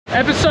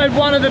Episode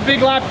 1 of the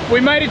Big Lap, we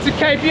made it to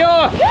Cape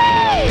York!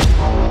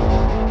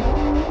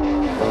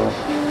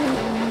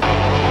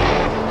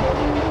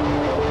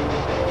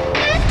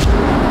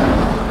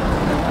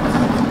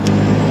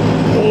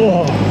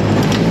 Oh,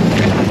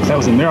 that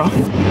was a mirror.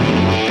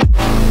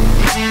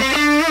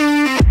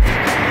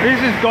 This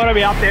has got to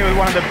be up there with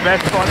one of the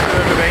best spots I've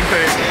ever been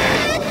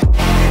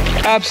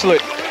to.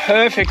 Absolute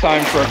perfect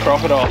home for a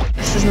crocodile.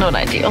 This is not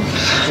ideal.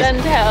 Send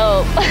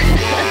help.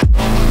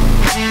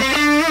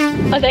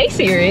 Are they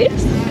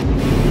serious?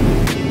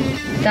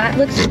 That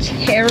looks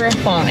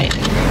terrifying.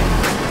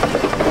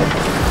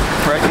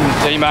 I reckon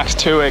DMAX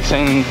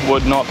 2Xing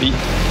would not be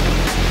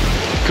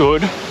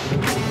good.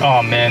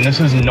 Oh man,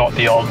 this is not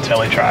the old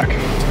Tele track.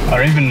 I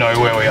don't even know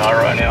where we are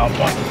right now,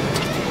 but...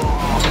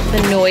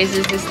 The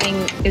noises this thing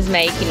is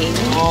making.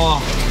 Oh.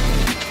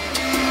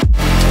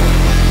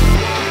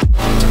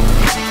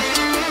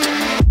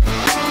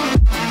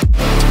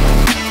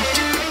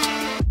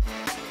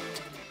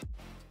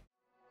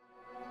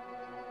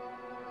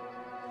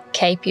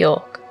 Cape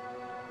York.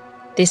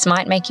 This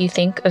might make you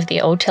think of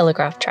the Old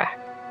Telegraph Track.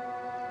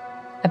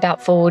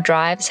 About four-wheel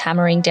drives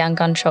hammering down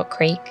Gunshot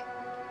Creek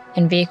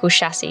and vehicle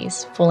chassis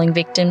falling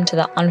victim to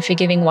the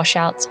unforgiving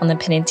washouts on the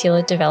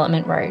Peninsula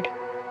Development Road.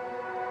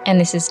 And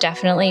this is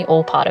definitely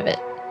all part of it.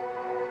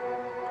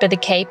 But the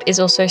Cape is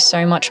also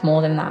so much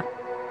more than that.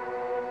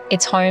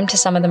 It's home to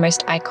some of the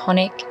most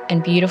iconic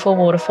and beautiful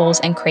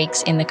waterfalls and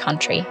creeks in the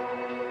country.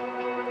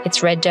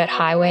 It's red dirt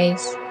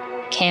highways,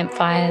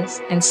 campfires,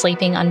 and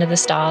sleeping under the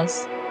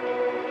stars.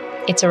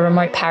 It's a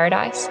remote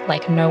paradise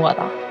like no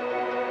other.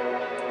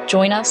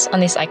 Join us on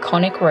this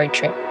iconic road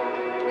trip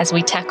as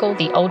we tackle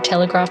the Old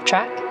Telegraph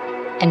Track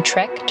and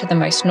trek to the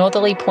most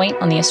northerly point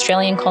on the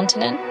Australian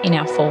continent in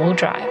our four-wheel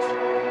drive.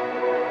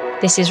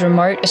 This is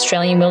remote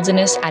Australian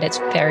wilderness at its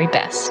very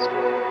best.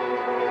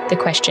 The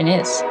question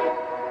is,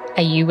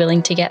 are you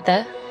willing to get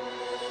there?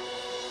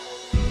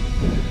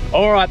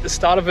 All right, the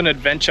start of an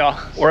adventure.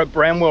 We're at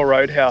Bramwell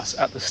Roadhouse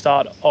at the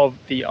start of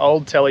the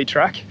Old Tele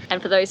track.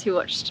 And for those who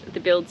watched the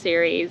build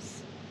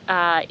series,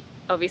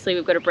 obviously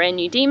we've got a brand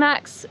new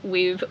DMAX.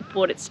 We've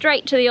brought it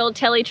straight to the Old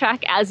Tele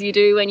track, as you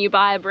do when you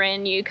buy a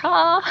brand new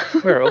car.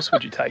 Where else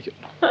would you take it?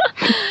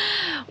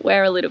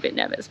 We're a little bit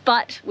nervous,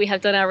 but we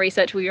have done our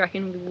research. We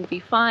reckon we will be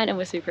fine, and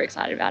we're super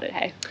excited about it,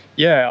 hey?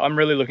 Yeah, I'm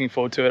really looking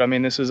forward to it. I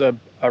mean, this is a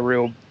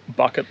real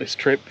bucket list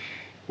trip.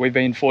 We've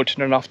been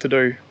fortunate enough to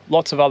do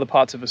lots of other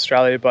parts of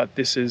Australia, but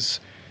this is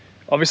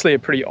obviously a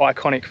pretty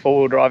iconic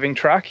four-wheel driving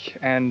track.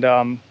 And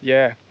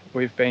yeah,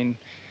 we've been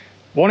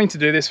wanting to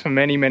do this for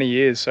many, many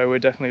years, so we're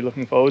definitely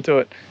looking forward to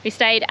it. We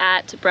stayed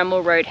at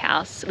Bramwell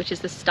Roadhouse, which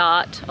is the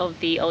start of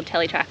the Old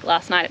Tele track,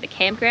 last night at the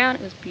campground.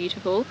 It was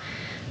beautiful.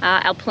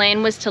 Our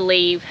plan was to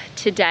leave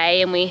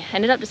today, and we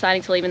ended up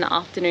deciding to leave in the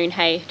afternoon,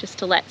 hey, just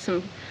to let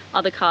some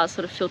other cars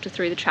sort of filter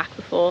through the track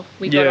before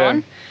we got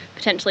on,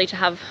 potentially to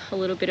have a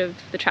little bit of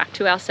the track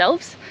to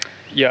ourselves.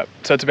 Yeah,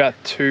 so it's about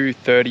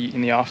 2:30 in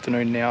the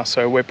afternoon now,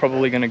 so we're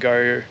probably going to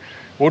go,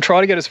 we'll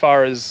try to get as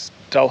far as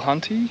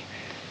Dulhunty.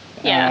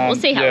 Yeah, we'll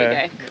see how we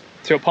go.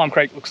 See what Palm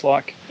Creek looks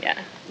like.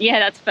 Yeah,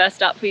 that's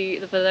first up for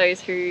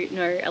those who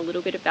know a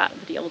little bit about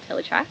the Old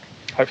Tele track.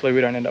 Hopefully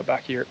we don't end up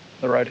back here at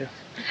the roadhouse.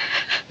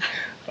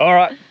 All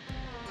right,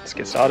 let's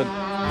get started.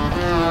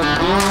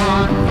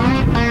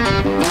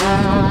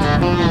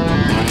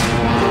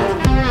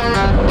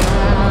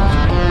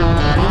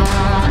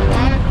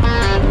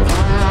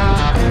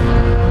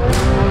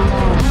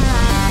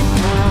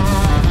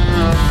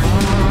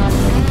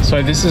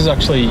 So this is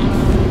actually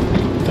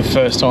the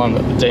first time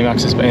that the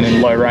DMAX has been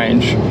in low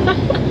range.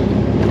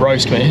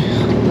 Roast me.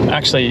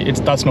 Actually,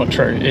 that's not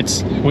true.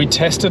 We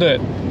tested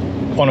it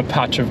on a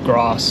patch of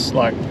grass,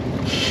 like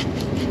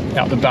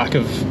out the back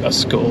of a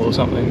school or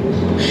something.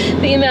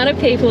 The amount of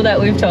people that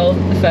we've told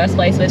the first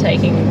place we're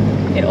taking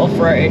it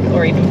off-road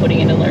or even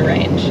putting it in low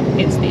range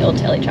is the Old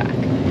Tele track.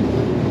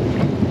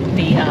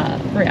 The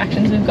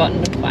reactions we've gotten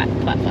are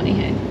quite funny,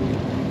 hey?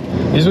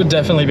 This would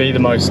definitely be the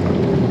most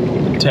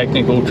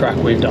technical track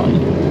we've done.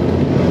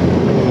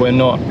 We're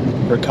not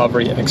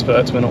recovery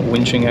experts, we're not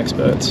winching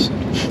experts.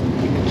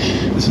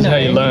 This is how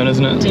you learn,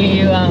 isn't it?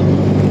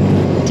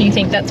 Do you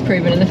think that's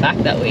proven in the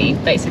fact that we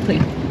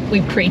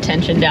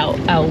pre-tensioned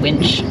our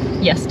winch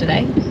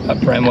yesterday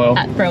at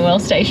Bramwell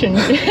station,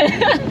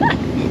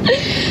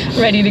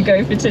 ready to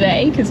go for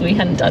today because we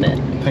hadn't done it.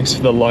 Thanks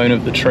for the loan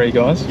of the tree,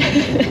 guys.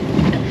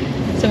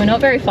 So we're not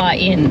very far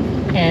in,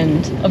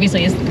 and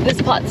obviously this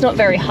part's not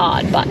very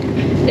hard, but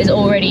there's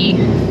already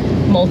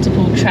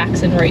multiple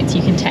tracks and routes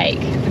you can take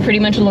pretty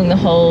much along the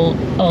whole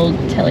Old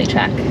Tele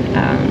track.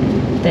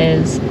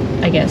 There's,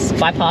 I guess,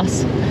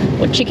 bypass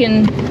or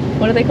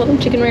what do they call them?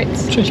 Chicken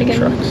routes? Chicken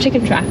tracks.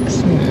 Chicken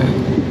tracks.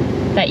 Yeah.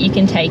 That you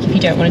can take if you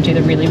don't want to do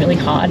the really, really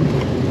hard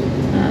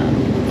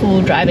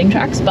full driving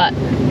tracks, but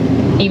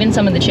even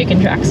some of the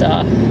chicken tracks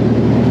are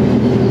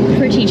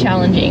pretty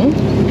challenging.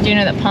 I do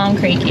know that Palm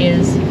Creek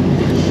is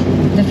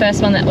the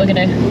first one that we're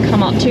going to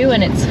come up to,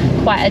 and it's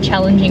quite a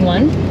challenging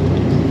one.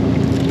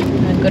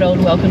 A good old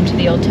welcome to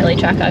the Old Tele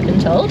track, I've been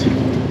told.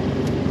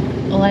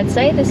 Well, I'd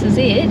say this is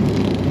it.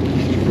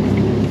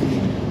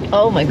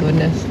 Oh my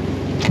goodness.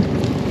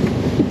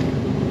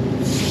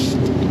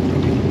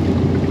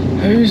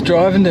 Who's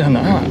driving down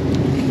that?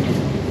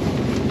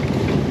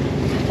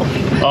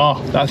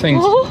 Oh, that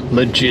thing's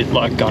legit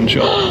like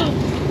gunshot.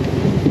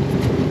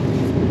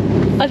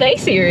 Are they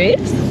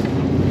serious?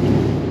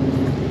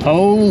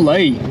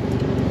 Holy.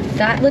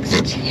 That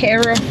looks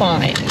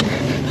terrifying.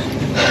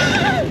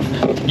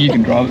 You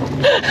can drive it.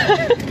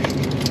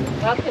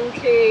 Welcome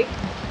to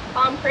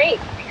Palm Creek.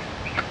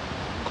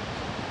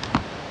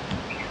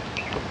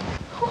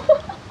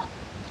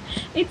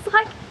 It's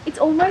like, it's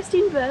almost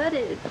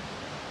inverted.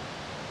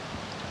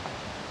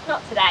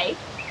 Not today.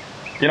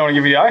 You don't want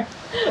to give it a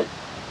go?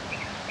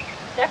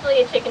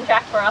 Definitely a chicken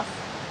track for us.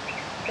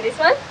 For this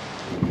one?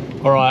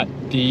 Alright,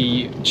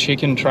 the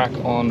chicken track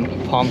on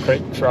Palm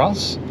Creek for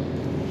us.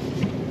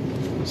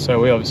 So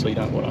we obviously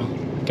don't want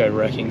to go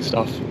wrecking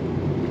stuff.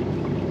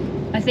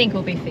 I think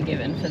we'll be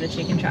forgiven for the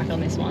chicken track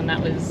on this one. That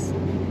was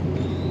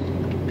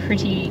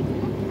pretty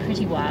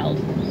wild.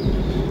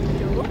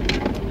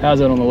 How's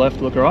that on the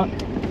left? Look alright?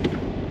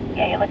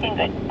 Yeah, you're looking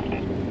good.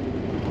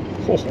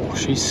 Oh,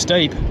 she's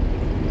steep.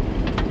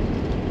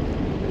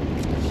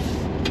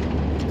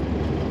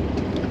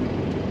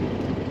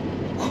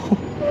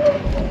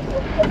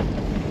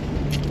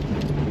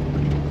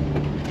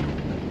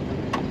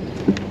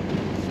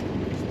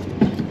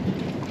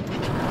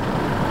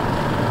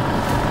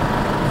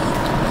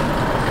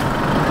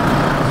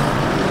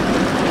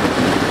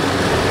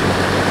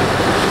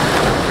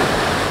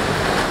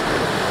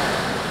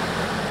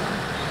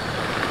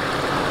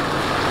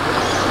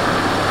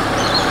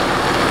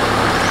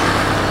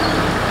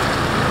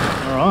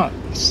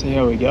 See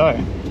how we go.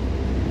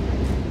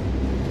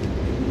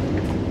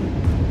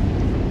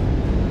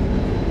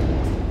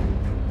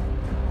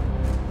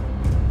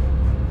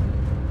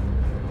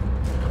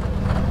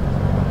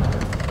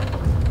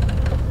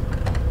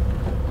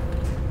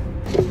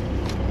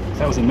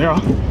 That was a mirror.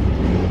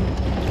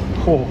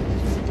 Oh,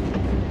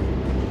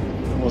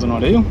 that wasn't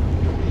ideal.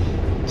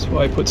 That's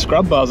why I put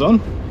scrub bars on.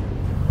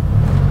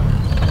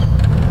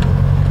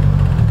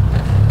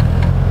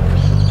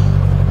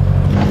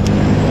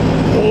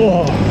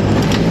 Oh.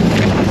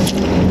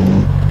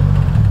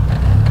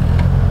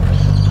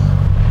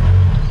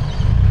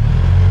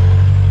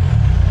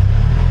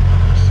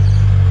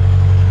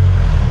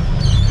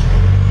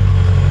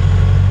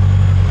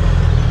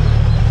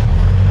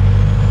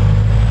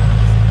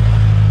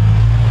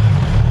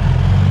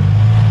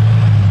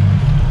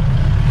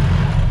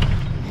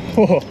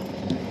 Oh,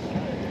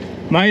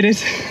 made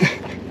it.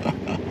 I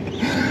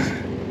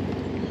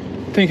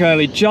think I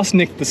only just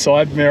nicked the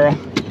side mirror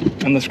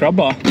and the scrub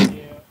bar.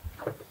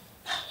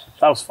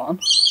 That was fun.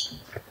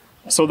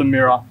 I saw the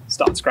mirror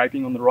start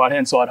scraping on the right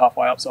hand side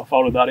halfway up, so I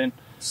folded that in.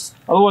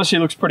 Otherwise she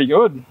looks pretty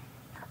good.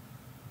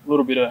 A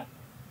little bit of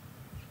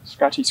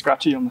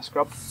scratchy on the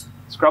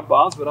scrub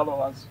bars, but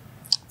otherwise.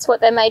 That's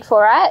what they're made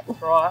for, right?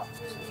 Right.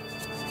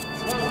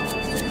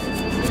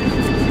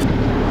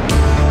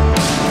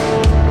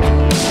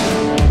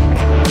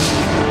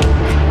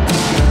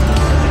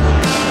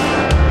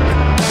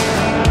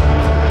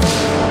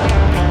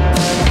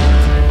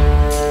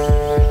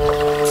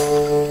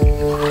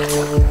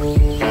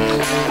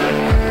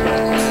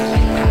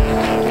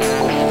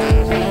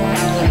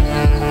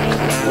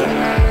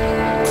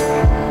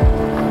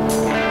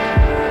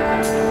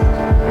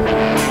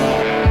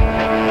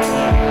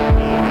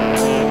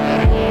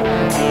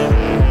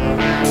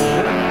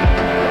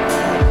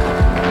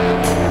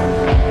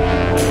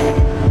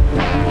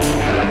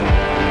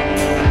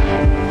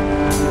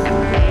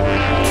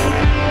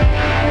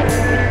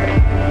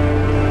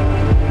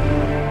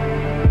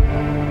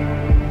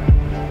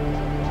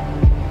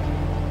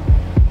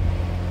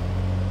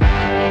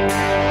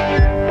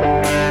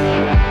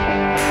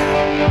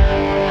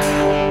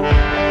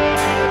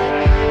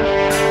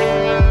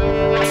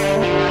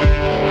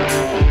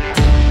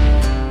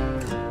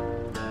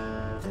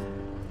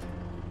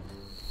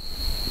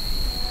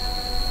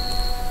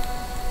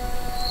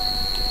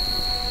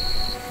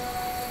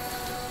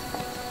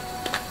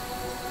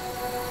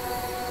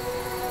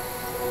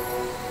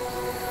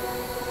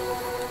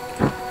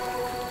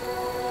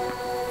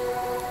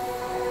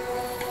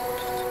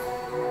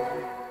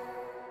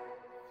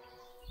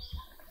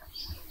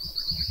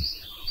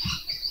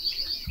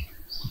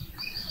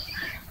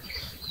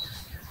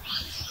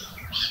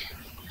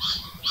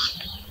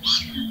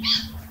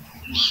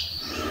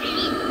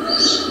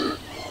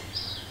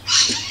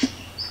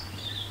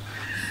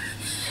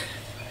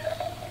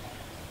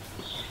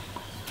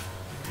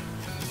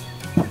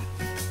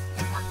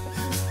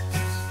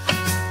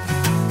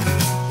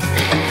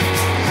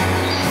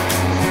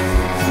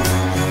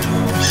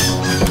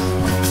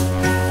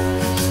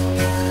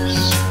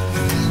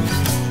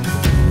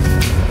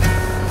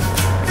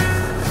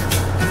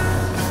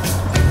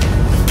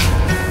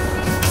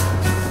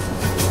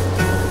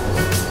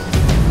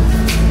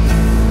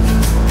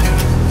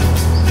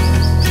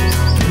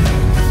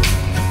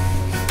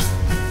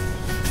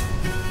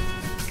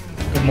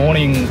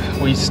 Morning,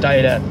 we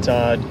stayed at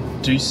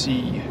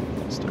Ducey,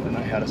 I still don't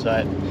know how to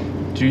say it,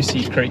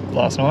 Juicy Creek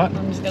last night.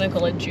 I'm just gonna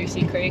call it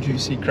Juicy Creek.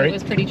 Juicy Creek. It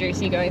was pretty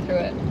juicy going through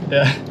it.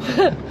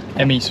 Yeah.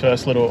 Emmy's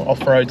first little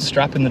off-road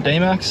strap in the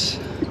DMAX.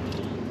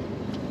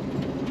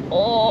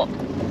 Oh,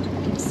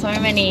 so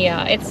many,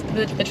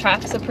 the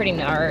tracks are pretty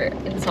narrow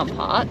in some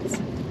parts.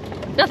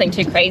 Nothing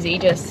too crazy,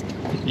 just...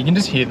 You can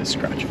just hear the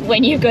scratch.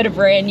 When you've got a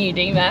brand new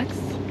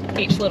DMAX,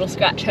 each little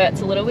scratch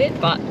hurts a little bit,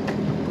 but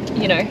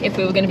you know, if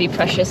we were going to be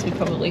precious, we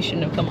probably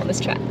shouldn't have come on this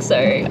track, so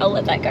I'll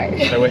let that go.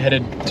 So we're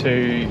headed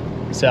to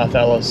South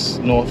Alice,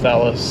 North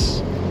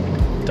Alice,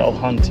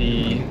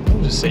 Dulhunty.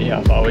 We'll just see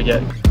how far we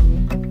get.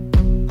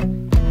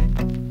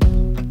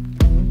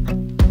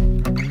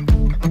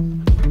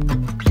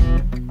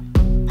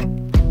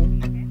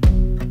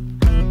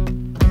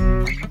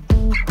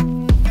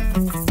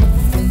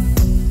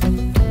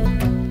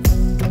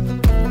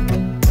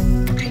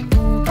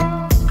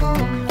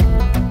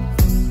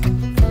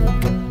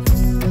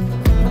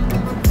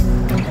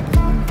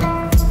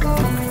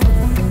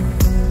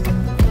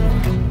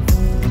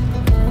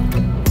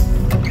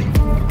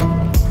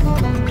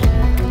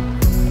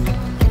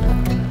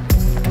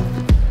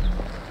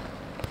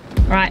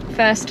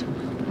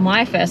 Right,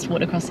 my first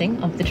water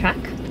crossing of the track.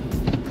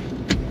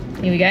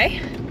 Here we go.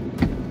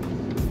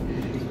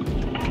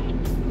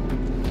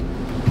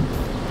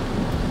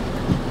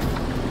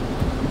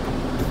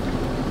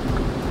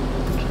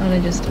 Trying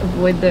to just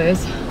avoid those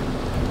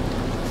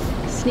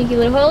sneaky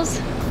little holes.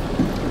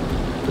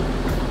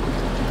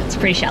 It's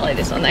pretty shallow,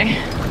 this one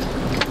though.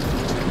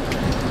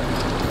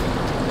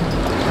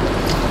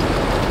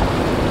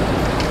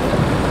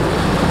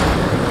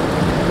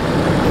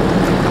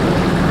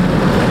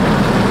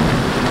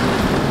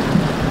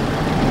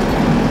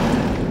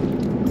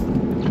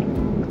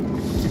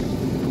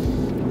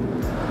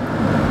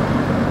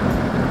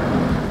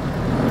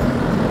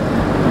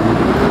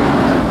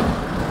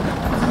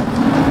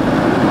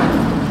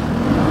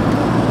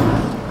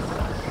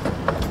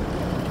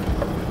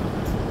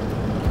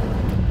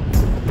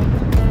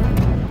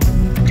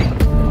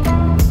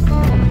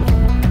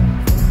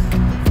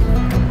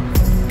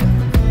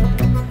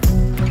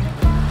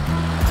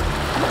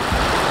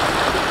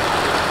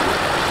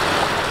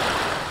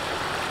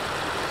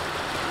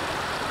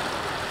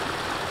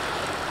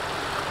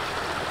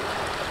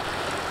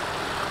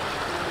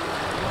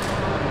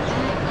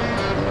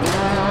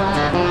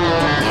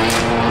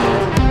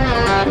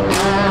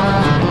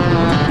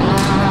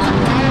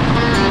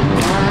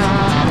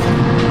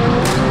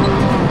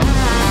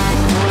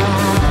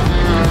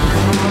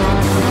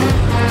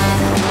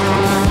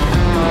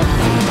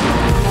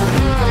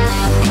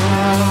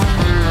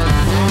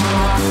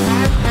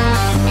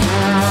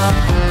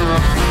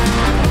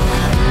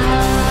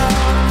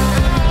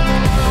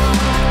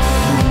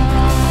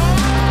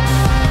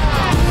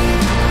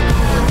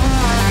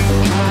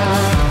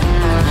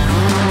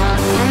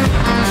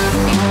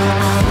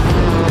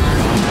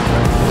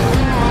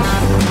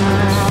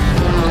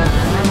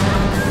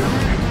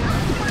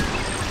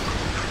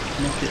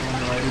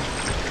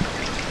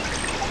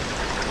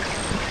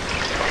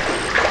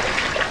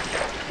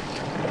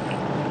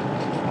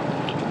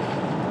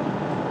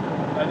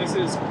 This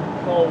is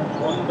Old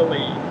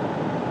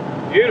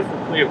Telegraph. Beautiful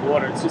clear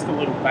water. It's just a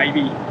little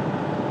baby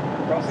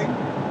crossing.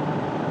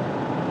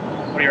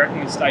 What do you reckon?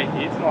 We stay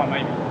here tonight,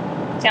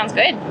 maybe? Sounds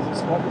good. There's a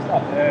spot just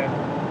up there.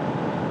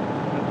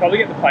 We'll probably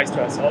get the place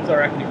to ourselves, I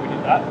reckon, if we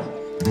did that.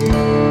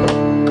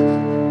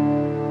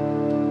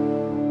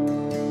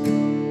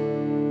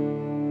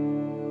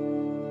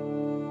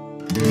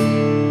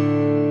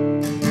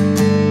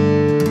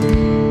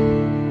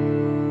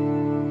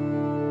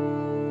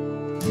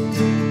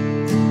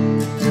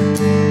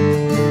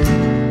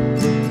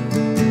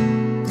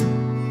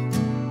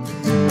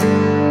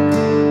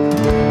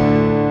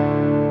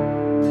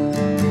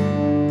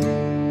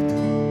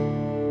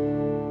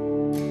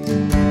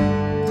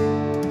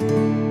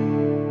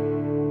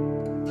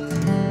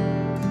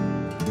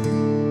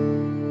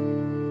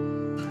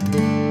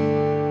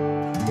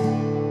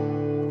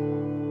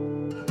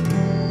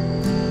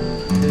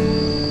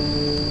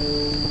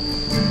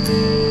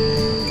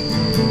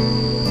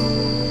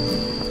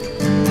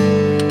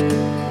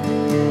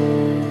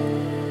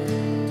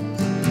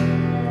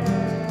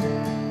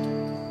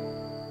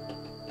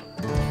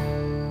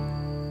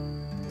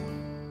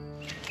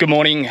 Good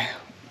morning.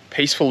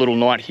 Peaceful little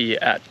night here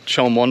at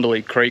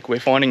Cholmondeley Creek. We're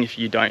finding if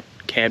you don't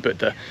camp at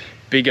the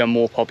bigger,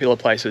 more popular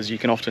places, you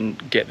can often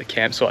get the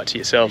campsite to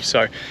yourself.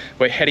 So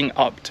we're heading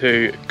up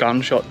to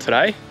Gunshot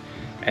today,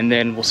 and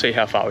then we'll see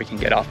how far we can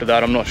get after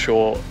that. I'm not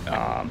sure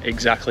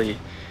exactly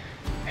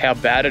how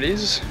bad it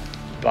is,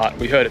 but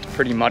we heard it's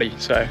pretty muddy,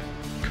 so it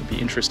could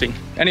be interesting.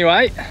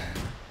 Anyway,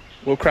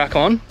 we'll crack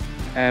on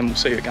and we'll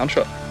see you at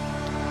Gunshot.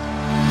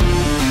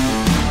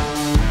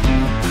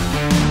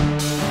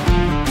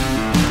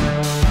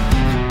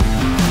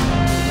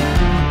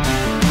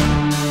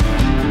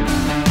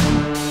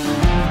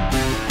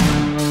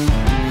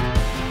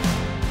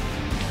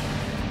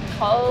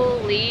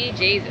 Holy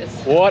Jesus.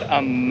 What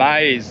a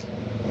maze.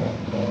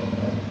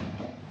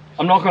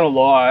 I'm not gonna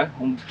lie,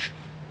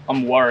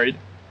 I'm worried.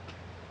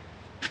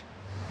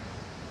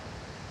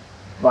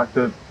 like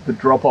the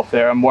drop off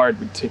there, I'm worried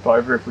we'd tip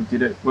over if we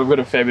did it. We've got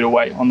a fair bit of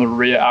weight on the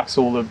rear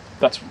axle,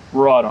 that's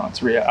right on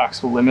its rear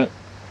axle limit.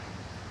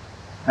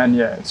 And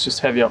yeah, it's just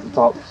heavy up the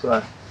top.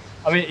 So,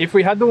 I mean, if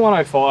we had the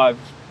 105,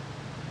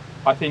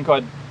 I think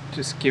I'd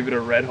just give it a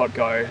red hot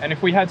go. And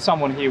if we had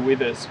someone here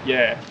with us,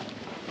 yeah.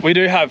 We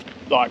do have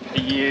like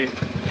a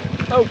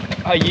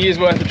year's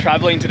worth of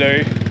traveling to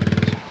do.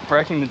 I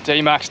reckon the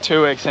DMAX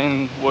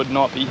 2XN would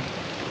not be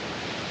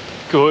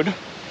good.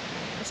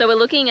 So we're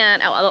looking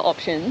at our other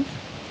options.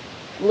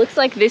 Looks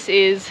like this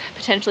is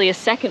potentially a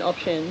second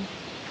option,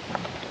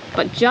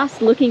 but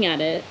just looking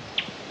at it,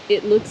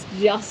 it looks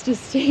just as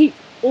steep,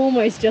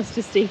 almost just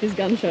as steep as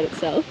Gunshot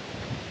itself.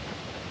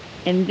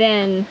 And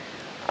then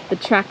the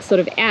track sort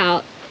of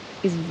out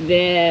is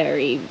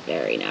very,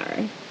 very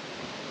narrow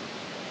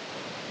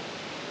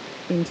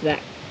into that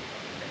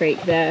creek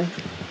there.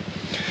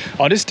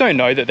 I just don't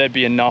know that there'd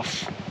be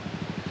enough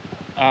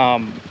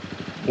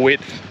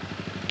width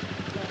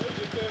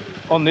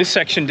on this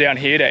section down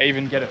here to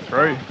even get it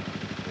through.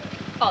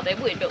 Oh, they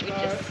would, but we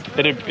just...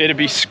 It'd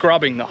be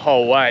scrubbing the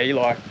whole way,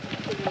 like...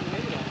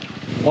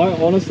 I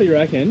honestly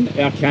reckon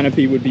our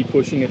canopy would be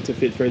pushing it to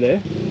fit through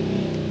there.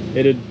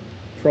 It'd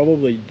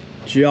probably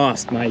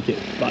just make it,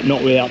 but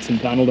not without some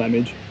panel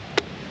damage.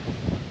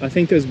 I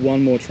think there's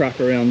one more track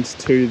around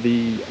to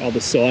the other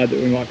side that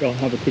we might go and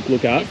have a quick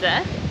look at. Is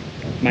there?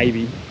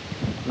 Maybe.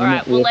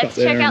 Alright, well let's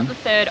check out the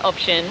third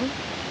option.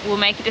 We'll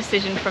make a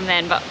decision from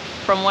then, but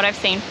from what I've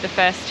seen for the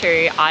first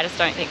two, I just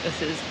don't think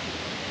this is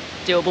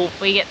doable.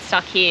 We get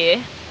stuck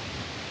here.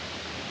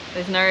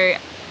 There's no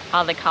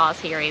other cars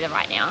here either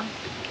right now.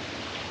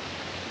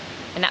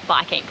 And that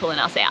bike ain't pulling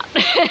us out.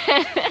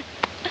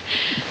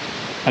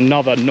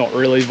 Another not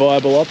really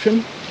viable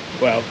option.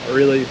 Well,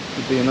 really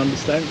would be an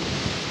understatement.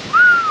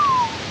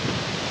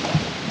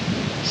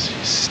 It's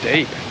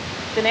steep.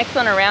 The next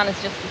one around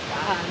is just as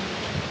bad.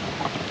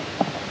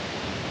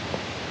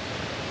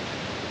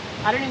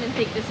 I don't even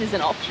think this is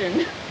an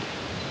option.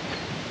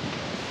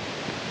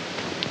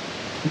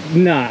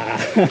 Nah,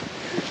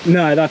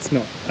 no, that's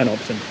not an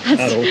option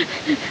at all.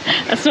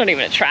 That's not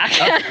even a track.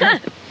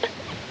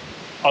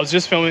 I was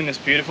just filming this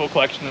beautiful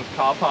collection of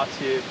car parts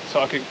here so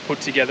I could put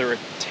together a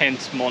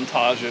tense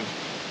montage of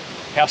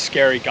how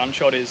scary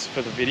Gunshot is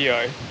for the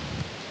video.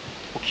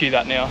 We'll cue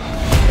that now.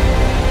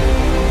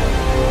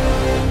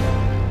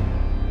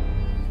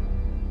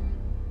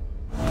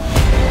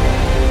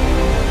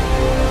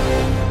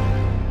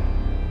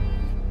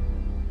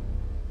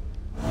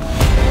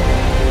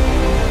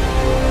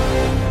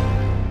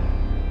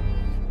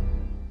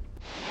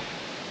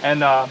 And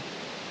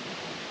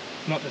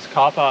not just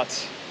car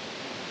parts.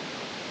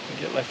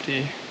 We get left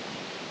here.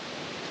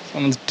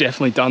 Someone's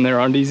definitely done their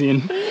undies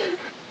in.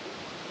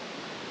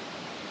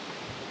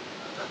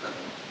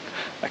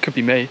 That could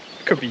be me.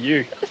 It could be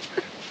you.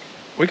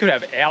 We could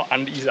have our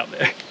undies up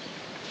there.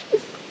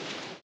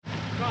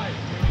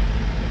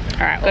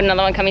 Alright, we've got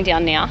another one coming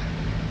down now.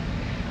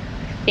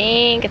 I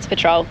think it's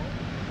patrol.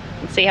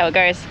 Let's see how it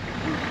goes.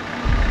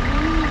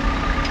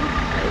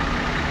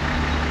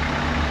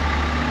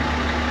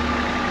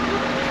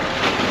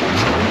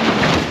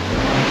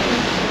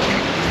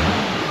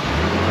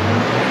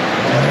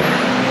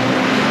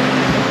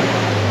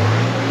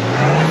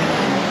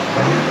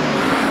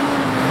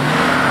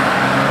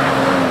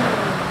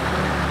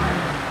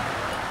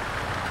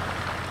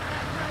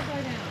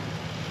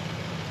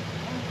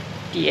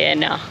 Yeah,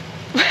 no.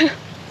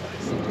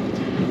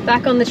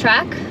 Back on the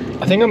track.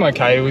 I think I'm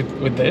okay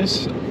with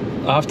this.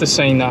 After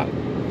seeing that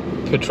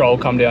patrol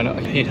come down,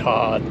 it hit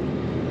hard.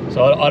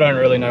 So I don't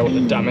really know what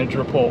the damage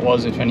report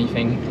was, if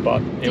anything,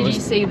 but it was...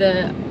 Did you see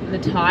the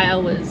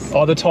tyre was...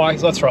 Oh, the tyre,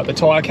 that's right. The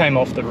tyre came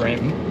off the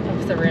rim.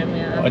 Off the rim,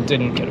 yeah. I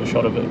didn't get a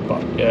shot of it,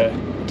 but yeah,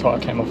 the tyre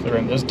came off the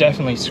rim. There's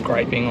definitely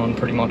scraping on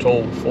pretty much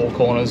all four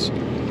corners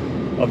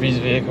of his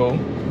vehicle.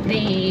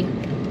 The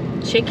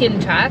chicken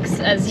tracks,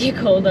 as you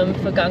call them,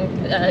 for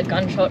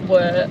Gunshot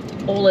were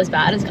all as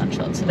bad as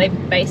Gunshot, so they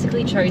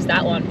basically chose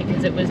that one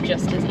because it was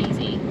just as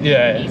easy.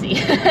 Yeah. Easy.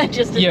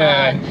 Just as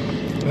bad.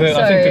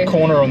 I think the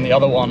corner on the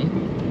other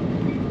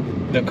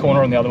one with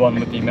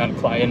the amount of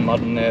clay and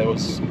mud in there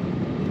was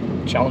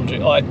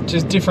challenging. Like,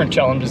 just different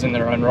challenges in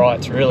their own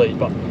rights, really.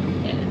 But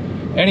yeah.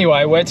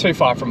 Anyway, we're too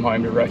far from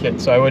home to wreck it,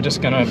 so we're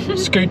just gonna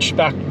scooch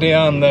back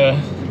down the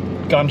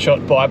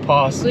Gunshot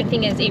bypass. Good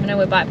thing is, even though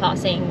we're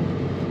bypassing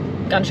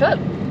Gunshot,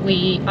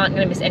 we aren't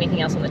going to miss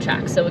anything else on the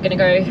track, so we're going to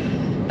go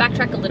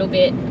backtrack a little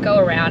bit, go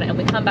around, and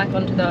we come back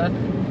onto the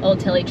Old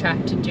Telly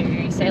track to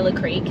do Sailor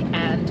Creek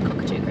and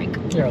Cockatoo Creek.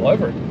 You're all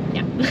over it.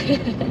 Yeah.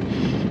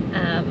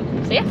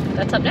 So yeah,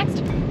 that's up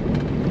next.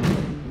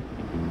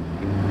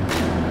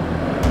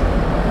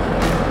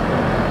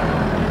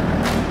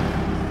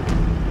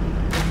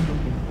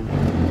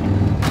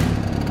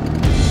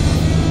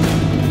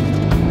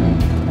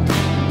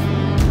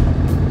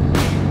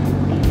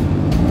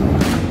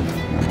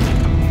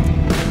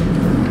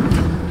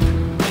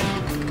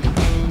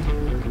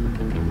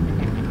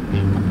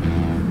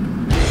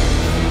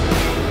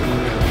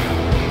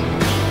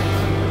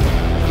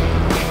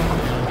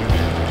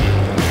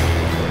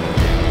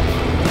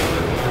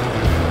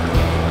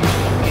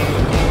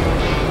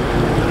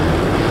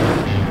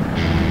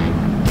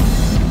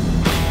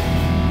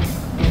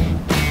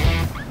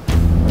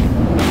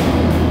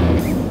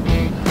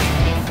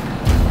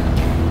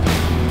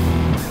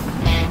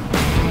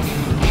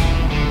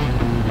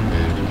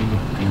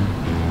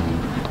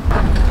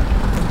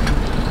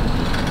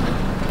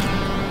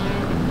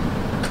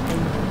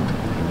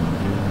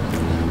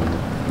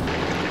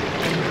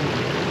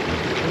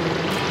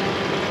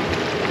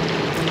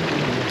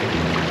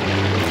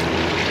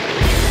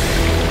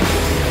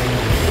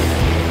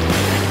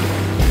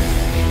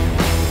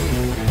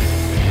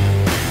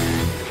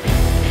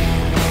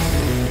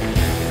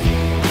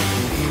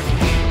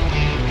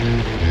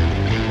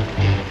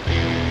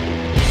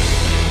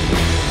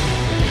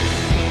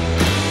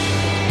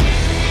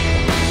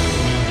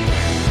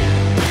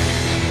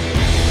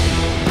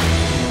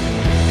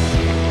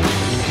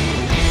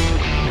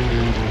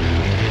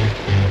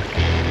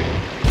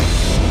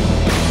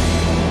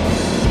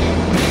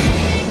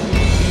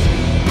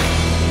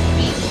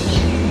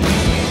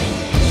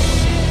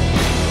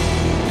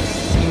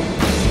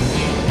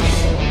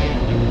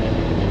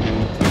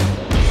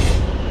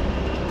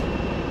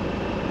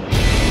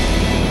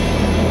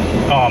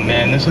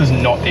 mean, this is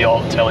not the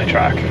old Tele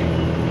track.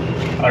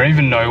 I don't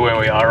even know where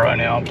we are right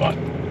now, but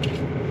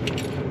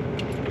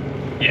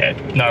yeah,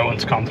 no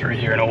one's come through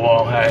here in a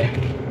while, hey?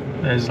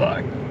 There's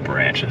like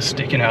branches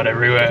sticking out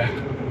everywhere.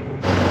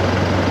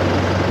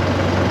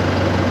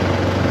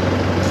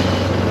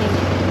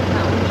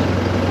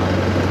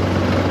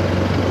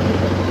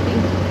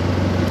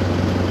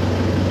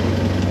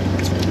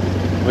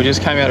 We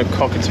just came out of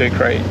Cockatoo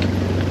Creek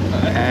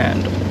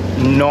and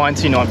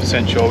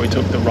 99% sure we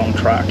took the wrong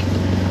track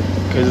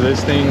because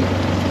this thing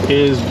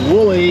is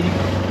woolly.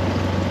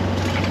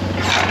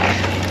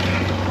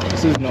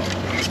 This is not.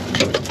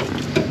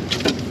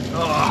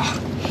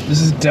 Oh,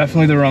 this is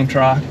definitely the wrong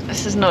track.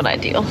 This is not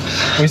ideal.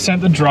 We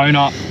sent the drone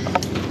up.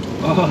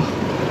 Oh.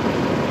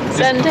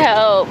 Send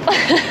help.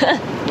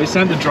 We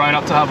sent the drone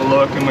up to have a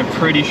look and we're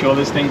pretty sure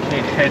this thing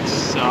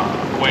heads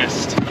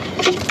west.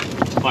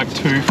 Like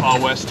too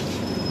far west.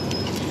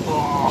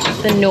 Oh.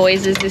 The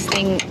noises this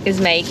thing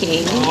is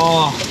making.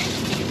 Oh.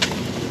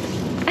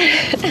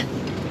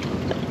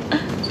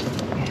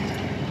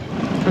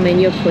 I mean,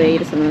 you're clear,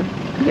 just wanna,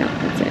 yeah,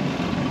 that's it.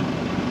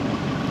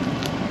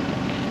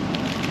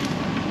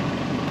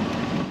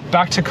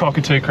 Back to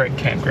Cockatoo Creek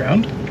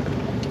Campground,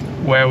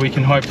 where we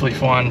can hopefully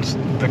find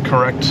the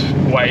correct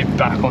way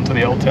back onto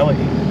the Old Telly.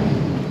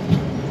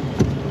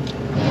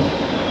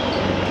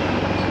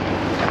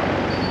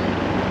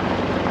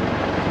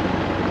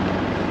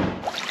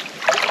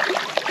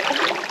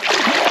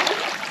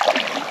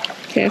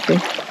 Careful.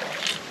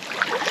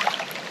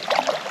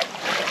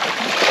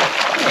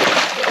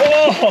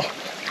 Oh!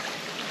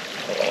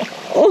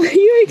 Oh, are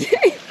you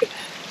okay?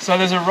 So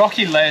there's a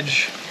rocky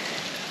ledge.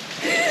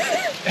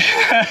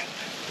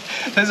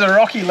 There's a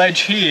rocky ledge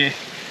here.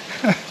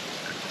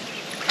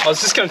 I was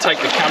just going to take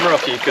the camera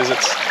off here because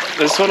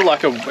there's sort of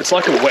like it's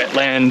like a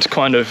wetland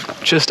kind of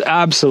just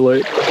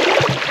absolute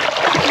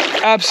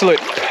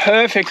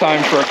perfect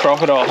home for a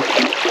crocodile.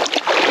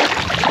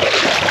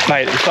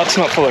 Mate, if that's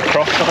not full of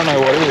croc, I don't know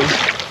what it is.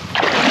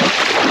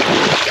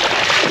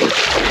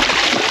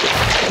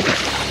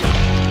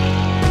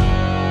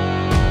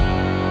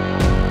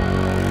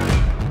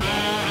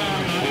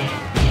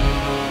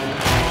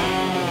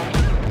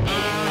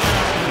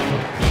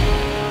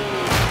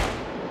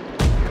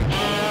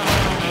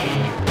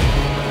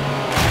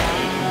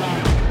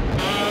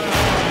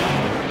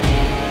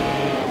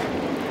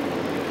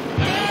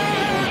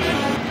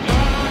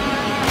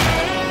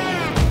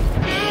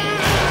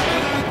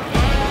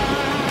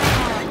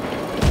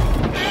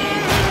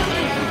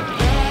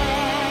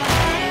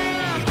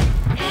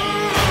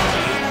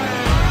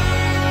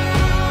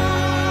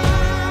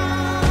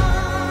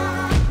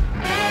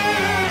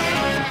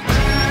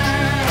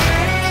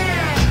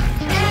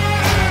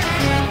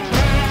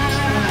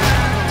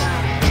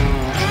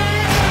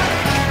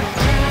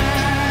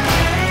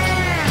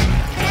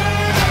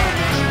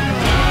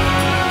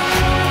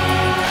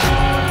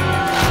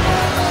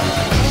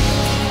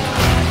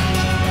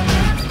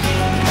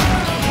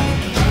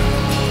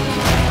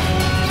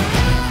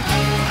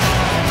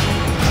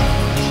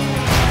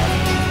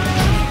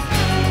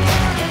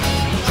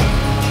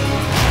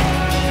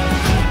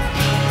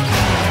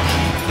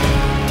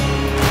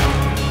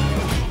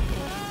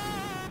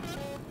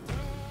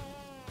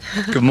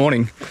 Good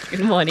morning.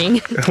 Good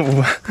morning.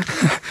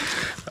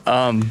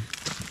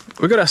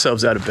 We got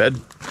ourselves out of bed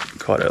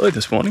quite early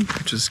this morning,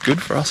 which is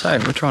good for us. Hey,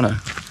 we're trying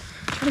to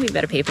be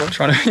better people.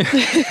 Trying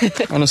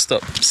to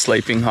stop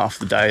sleeping half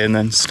the day and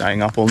then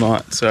staying up all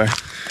night. So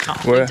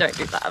we don't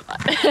do that. But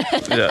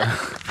yeah,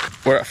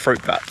 we're at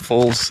Fruitbat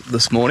Falls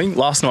this morning.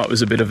 Last night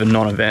was a bit of a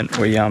non-event.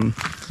 We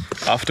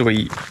after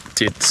we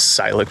did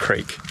Sailor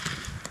Creek,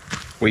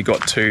 we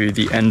got to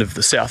the end of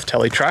the South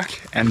Telly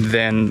track and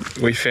then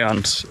we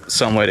found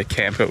somewhere to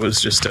camp. It was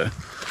just a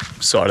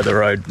side of the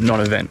road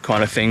non-event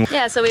kind of thing.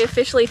 Yeah, so we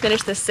officially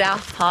finished the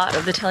south part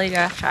of the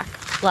Telegraph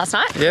Track last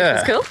night.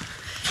 Yeah. Which was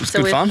cool.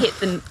 So we've hit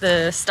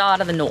the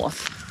start of the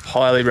north.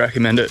 Highly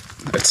recommend it.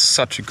 It's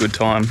such a good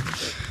time.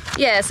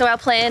 Yeah, so our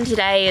plan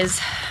today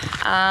is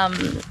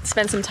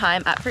spend some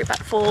time at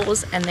Fruitbat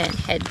Falls and then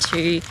head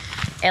to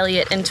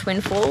Elliot and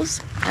Twin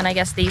Falls. And I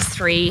guess these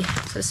three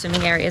sort of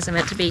swimming areas are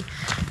meant to be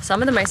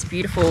some of the most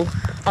beautiful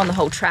on the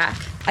whole track.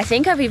 I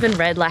think I've even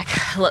read like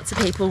lots of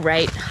people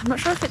rate, I'm not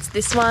sure if it's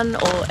this one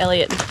or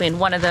Elliot and Twin,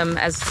 one of them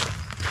as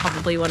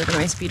probably one of the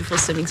most beautiful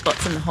swimming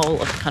spots in the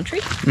whole of the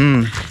country.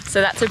 So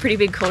that's a pretty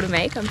big call to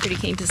make. I'm pretty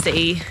keen to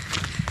see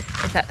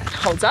if that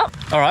holds up.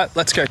 All right,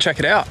 let's go check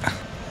it out.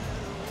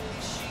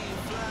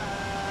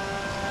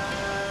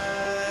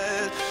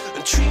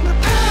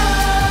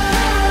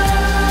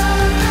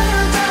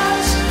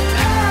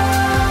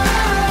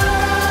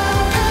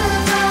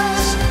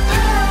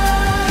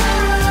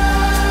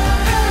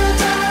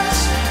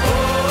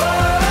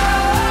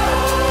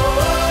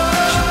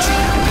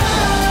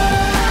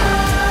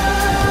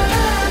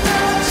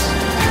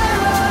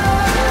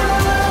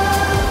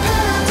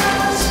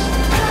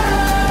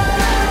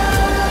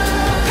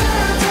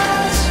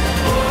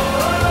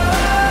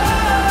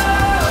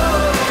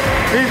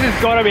 This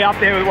has got to be up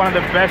there with one of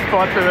the best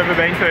spots I've ever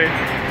been to.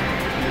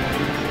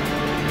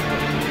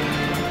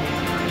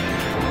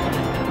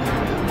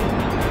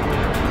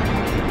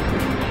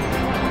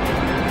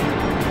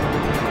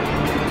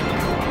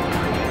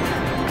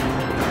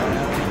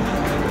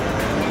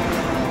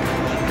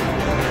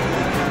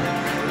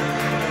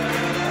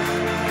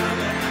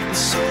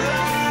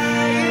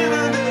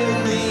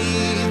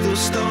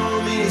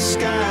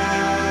 skies.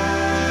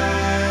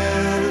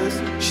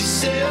 She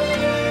said,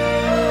 oh,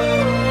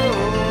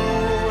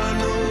 I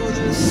know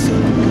the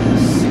sun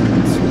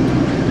sets.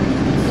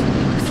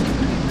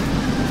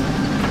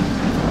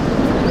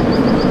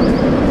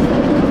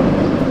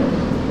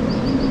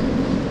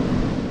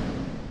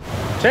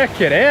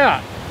 Check it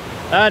out.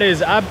 That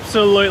is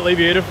absolutely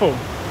beautiful.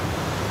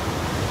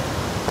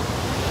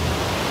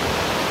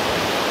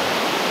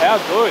 How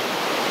good.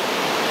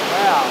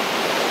 Wow.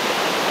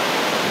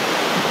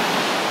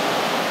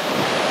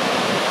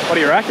 What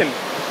do you reckon?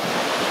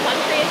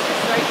 Country is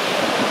just so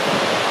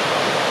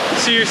beautiful.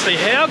 Seriously,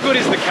 how good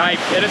is the Cape?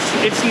 And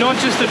it's not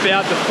just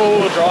about the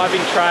four-wheel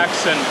driving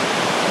tracks and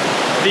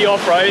the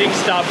off-roading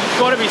stuff. It's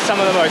got to be some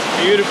of the most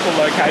beautiful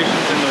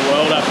locations in the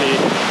world up here.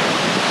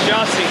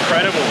 Just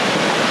incredible.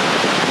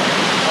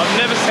 I've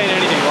never seen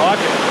anything like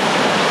it.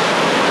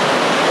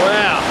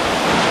 Wow.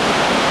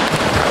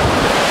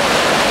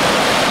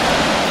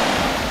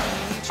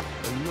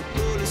 And the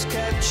bullets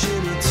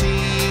catching your teeth.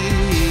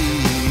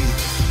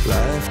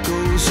 Life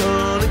goes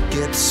on, it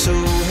gets so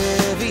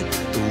heavy.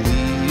 The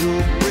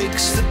wheel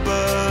breaks the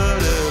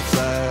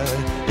butterfly.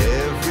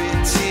 Every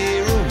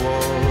tear a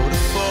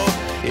waterfall.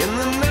 In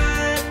the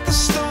night, the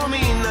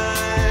stormy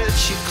night,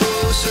 she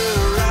closed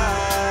her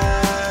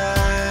eyes.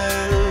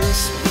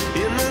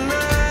 In the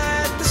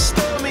night, the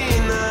stormy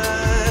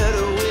night,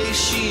 away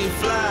she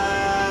flies.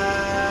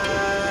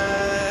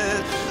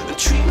 A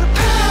dream of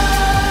paradise,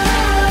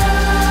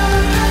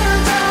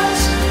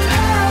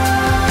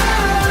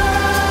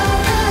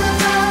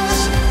 paradise,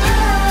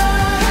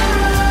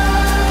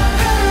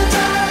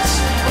 paradise.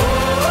 Oh,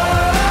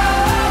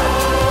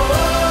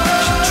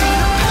 she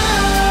dreamed of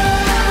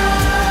paradise,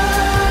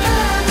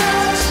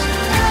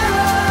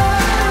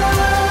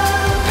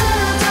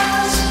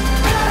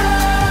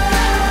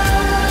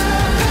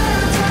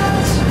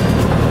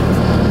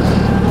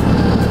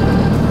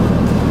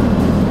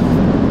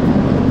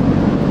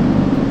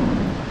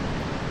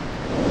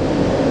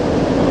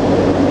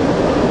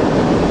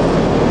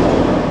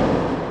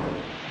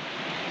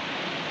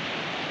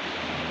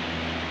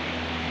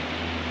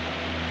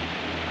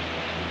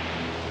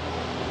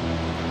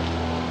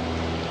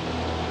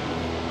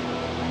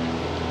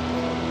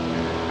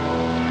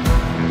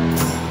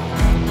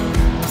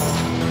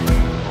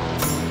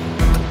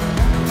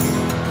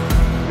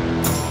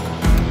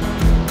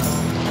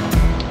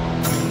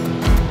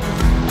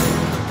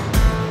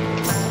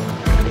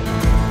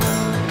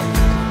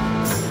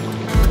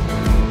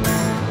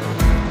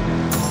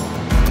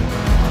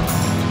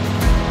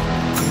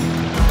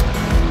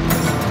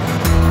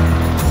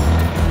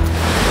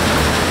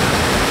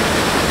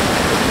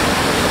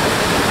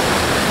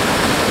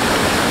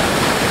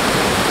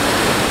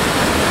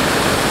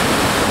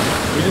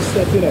 We just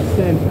stepped in at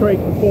Sand Creek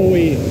before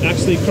we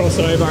actually cross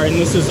over, and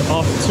this is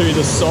off to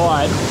the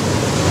side.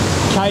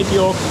 Cape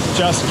York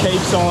just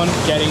keeps on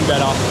getting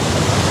better.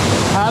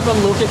 Have a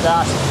look at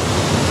that.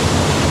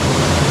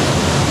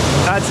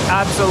 That's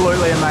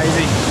absolutely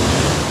amazing.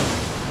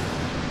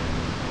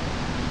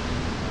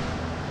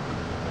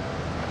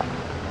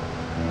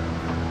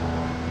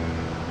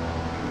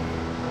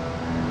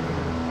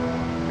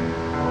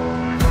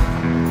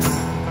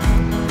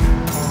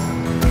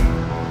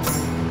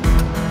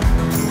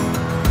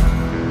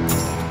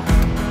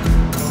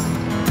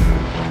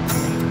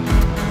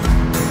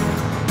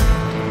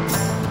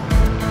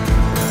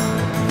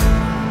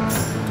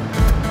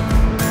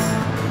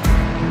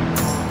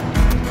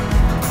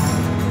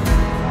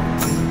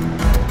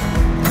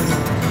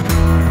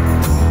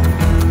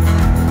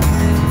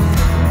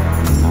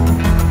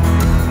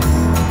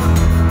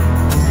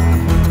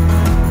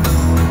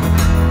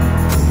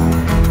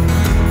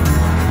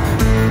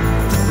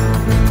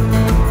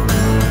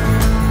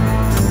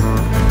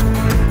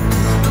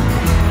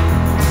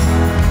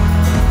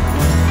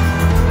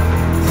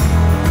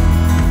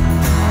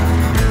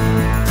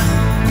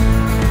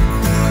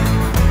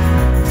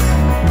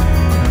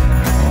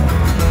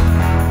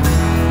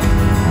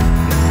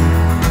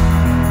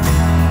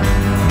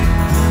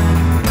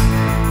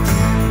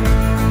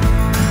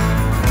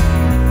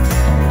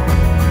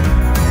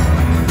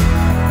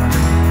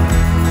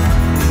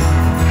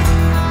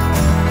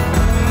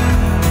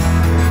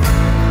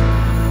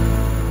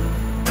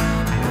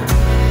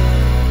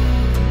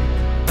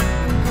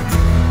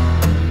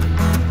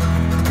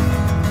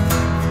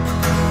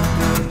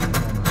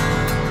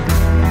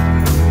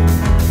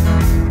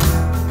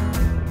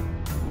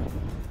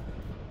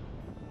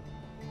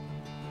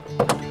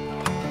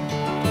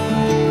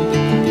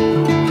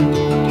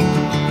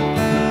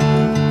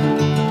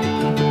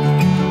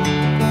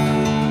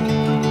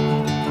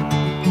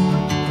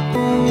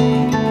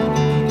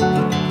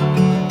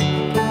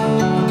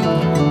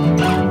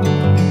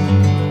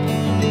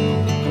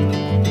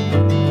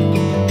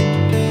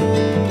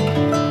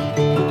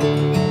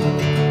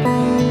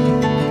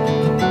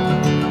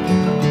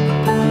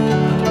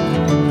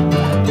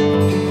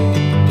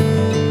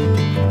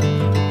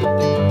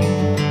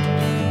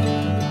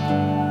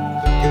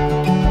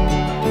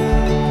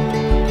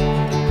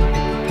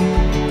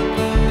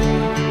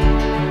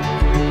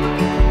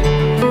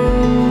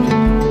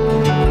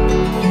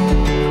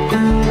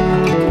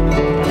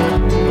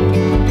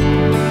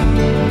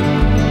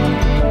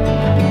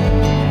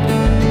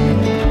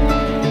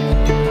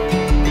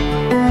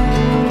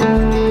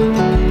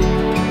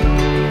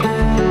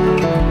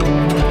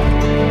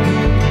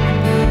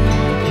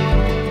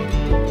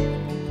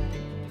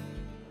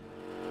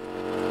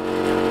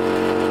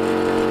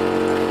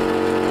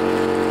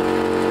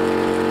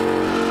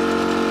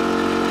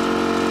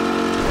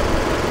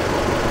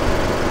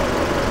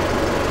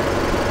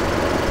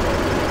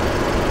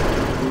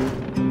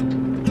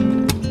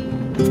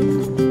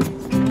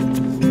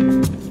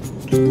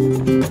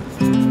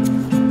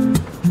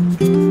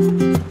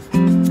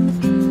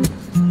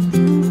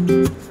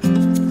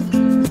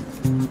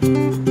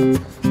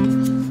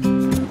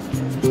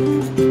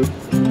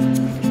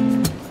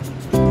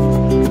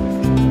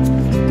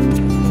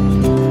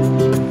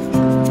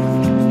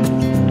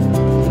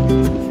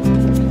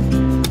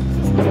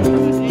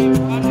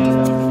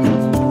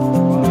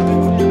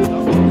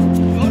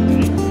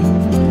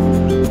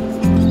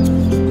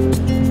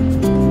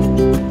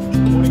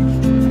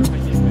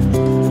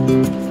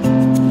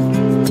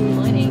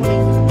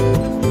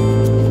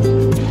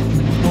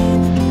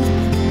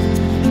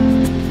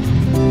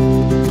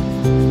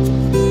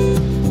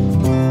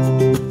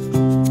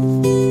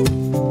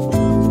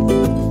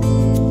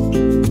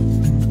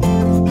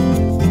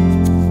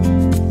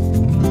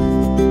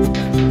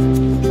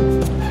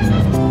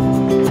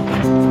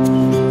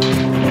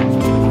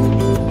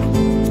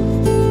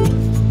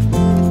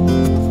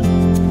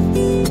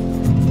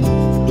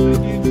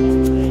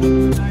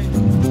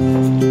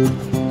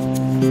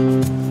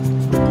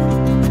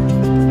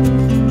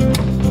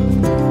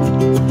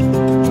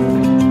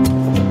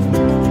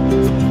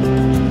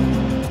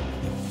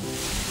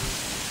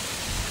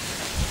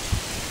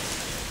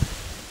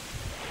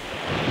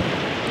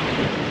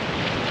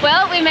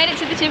 we made it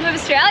to the tip of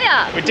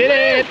Australia. We did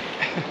it!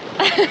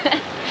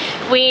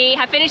 We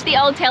have finished the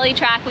Old Telly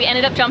track. We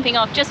ended up jumping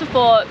off just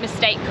before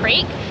Mistake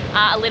Creek,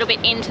 a little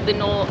bit into the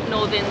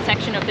northern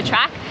section of the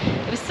track.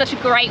 It was such a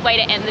great way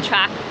to end the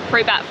track.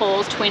 Fruitbat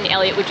Falls, Twin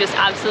Elliot were just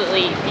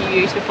absolutely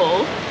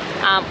beautiful.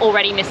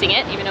 Already missing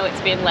it, even though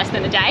it's been less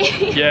than a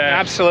day. Yeah,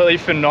 absolutely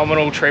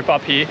phenomenal trip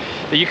up here.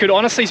 You could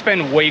honestly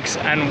spend weeks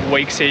and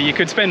weeks here. You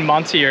could spend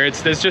months here.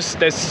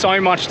 There's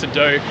so much to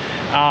do.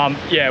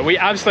 Yeah, we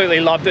absolutely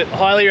loved it.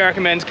 Highly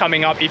recommend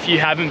coming up if you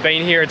haven't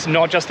been here. It's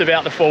not just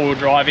about the four-wheel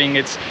driving.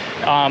 It's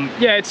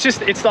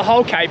it's the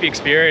whole Cape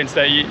experience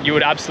that you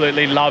would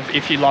absolutely love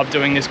if you love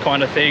doing this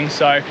kind of thing.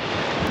 So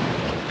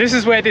this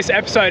is where this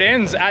episode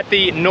ends, at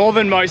the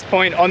northernmost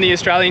point on the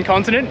Australian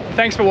continent.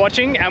 Thanks for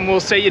watching, and we'll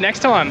see you next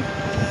time.